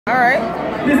All right.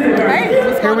 Hey,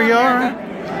 what's Here going we on, are.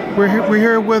 America? We're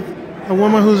here with a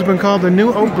woman who's been called the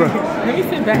new Oprah. Let me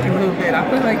sit back a little bit. I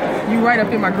feel like you right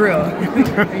up in my grill. You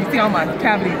see all my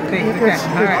cavity things.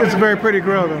 It's a very pretty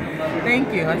girl, though.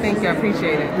 Thank you. I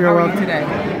appreciate it. You're How welcome. are you today?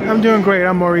 I'm doing great.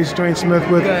 I'm Maurice Dwayne Smith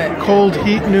with Good. Cold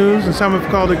Heat News, and some have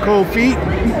called it Cold Feet,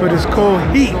 but it's Cold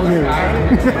Heat News.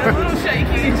 A little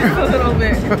shaky, just a little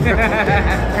bit.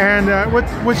 And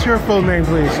what's your full name,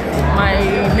 please? My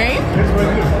name?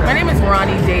 My name is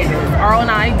Ronnie Davis.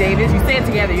 R-O-N-I Davis. You say it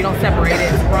together. You don't separate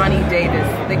it. It's Ronnie Davis.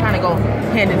 They kind of go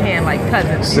hand in hand like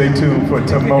cousins. Stay tuned for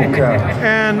Tamoka.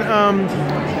 And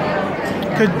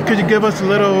could you give us a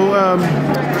little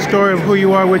story of who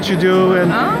you are, what you do,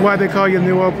 and why they call you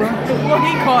New Oprah? Well,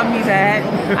 he called me that.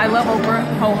 I love Oprah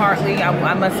wholeheartedly.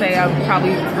 I must say I'm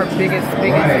probably her biggest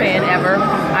fan ever.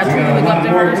 I truly look up to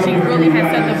her. She really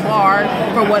has set the bar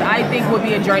for what I think would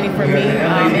be a journey for me.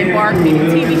 Embark, being a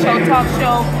TV show, talk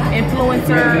show,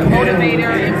 influencer,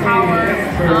 motivator, empower,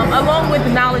 along with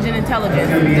knowledge and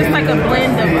intelligence. Just like a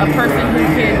blend of a person who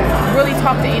can really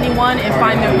talk to anyone and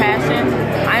find their passion.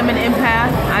 I'm an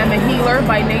empath. I'm a healer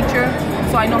by nature.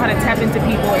 So I know how to tap into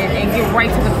people and get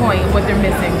right to the point of what they're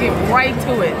missing. Get right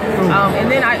to it. And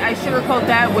then I sugarcoat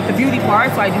that with the beauty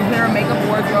part. So I do hair, makeup,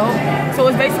 wardrobe. So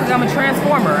it's basically I'm a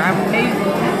transformer. I'm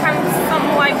kind of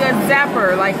something like a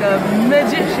zapper, like a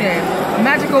magician, a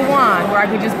magical wand, where I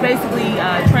could just basically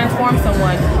transform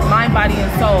someone, mind, body, and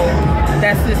soul.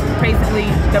 That's just basically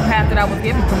the path that I was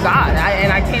given from God.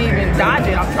 And I can't even dodge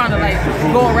it. I'm trying to like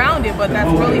go around it, but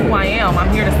that's really who I am.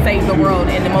 I'm here to save the world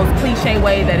in the most cliche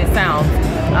way that it sounds.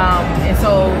 And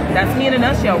so that's me in a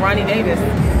nutshell, Ronnie Davis.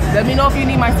 Let me know if you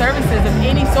need my services of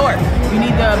any sort. You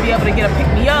need to be able to get a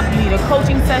pick-me-up, you need a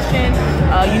coaching session,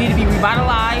 you need to be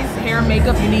revitalized, hair,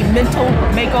 makeup, you need mental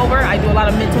makeover. I do a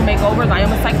lot of mental makeovers. I am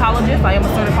a psychologist, I am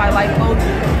a certified life coach.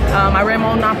 I ran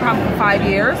my own nonprofit for 5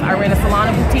 years. I ran a salon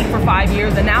and boutique for 5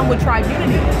 years, and now I'm with Tribe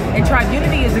Unity. And Tribe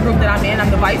Unity is the group that I'm in. I'm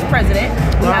the vice president.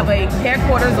 We have a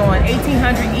headquarters on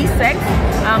 1800 East 6th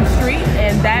Street,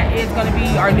 and that is going to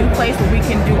be our new place where we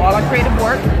can do all our creative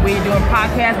work. We're doing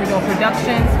podcasts, we're doing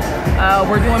productions,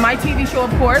 we're doing my TV show,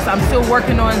 of course. I'm still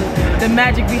working on the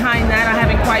magic behind that. I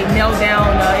haven't quite nailed down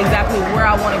exactly where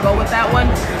I want to go with that one,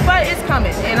 but it's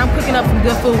coming, and I'm cooking up some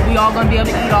good food. We all going to be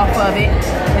able to eat off of it.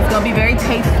 It's going to be very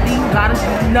tasty, a lot of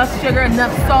enough sugar,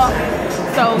 enough salt.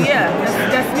 So yeah,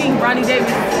 that's me, Ronnie Davis.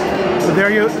 So there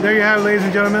you have it, ladies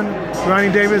and gentlemen,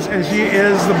 Ronnie Davis, and she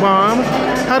is the bomb.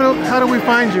 How do we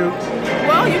find you?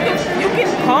 Well, you can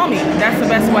call me. That's the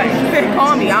best way. You can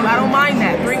call me. I don't mind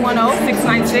that.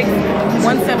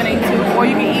 310-696-1782. Or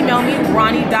you can email me,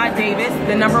 ronnie.davis,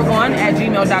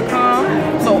 @gmail.com.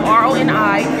 So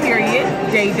RONI.Davis,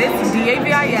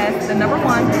 DAVIS,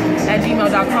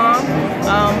 @gmail.com.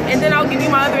 And then I'll give you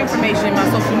my other information, my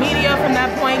social media from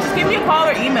that point. Just give me a call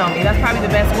or email me. That's probably the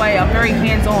best way. I'm very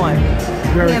hands-on.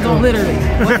 Hands-on, literally.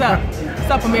 What's up?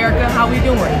 What's up, America? How we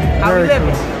doing? How we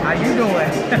living? How you doing?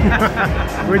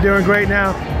 We're doing great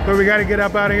now, but we got to get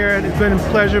up out of here. It's been a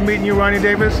pleasure meeting you, Ronnie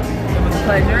Davis. It was a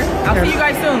pleasure. I'll see you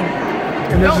guys soon.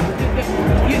 And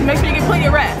Make sure you get plenty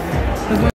of rest.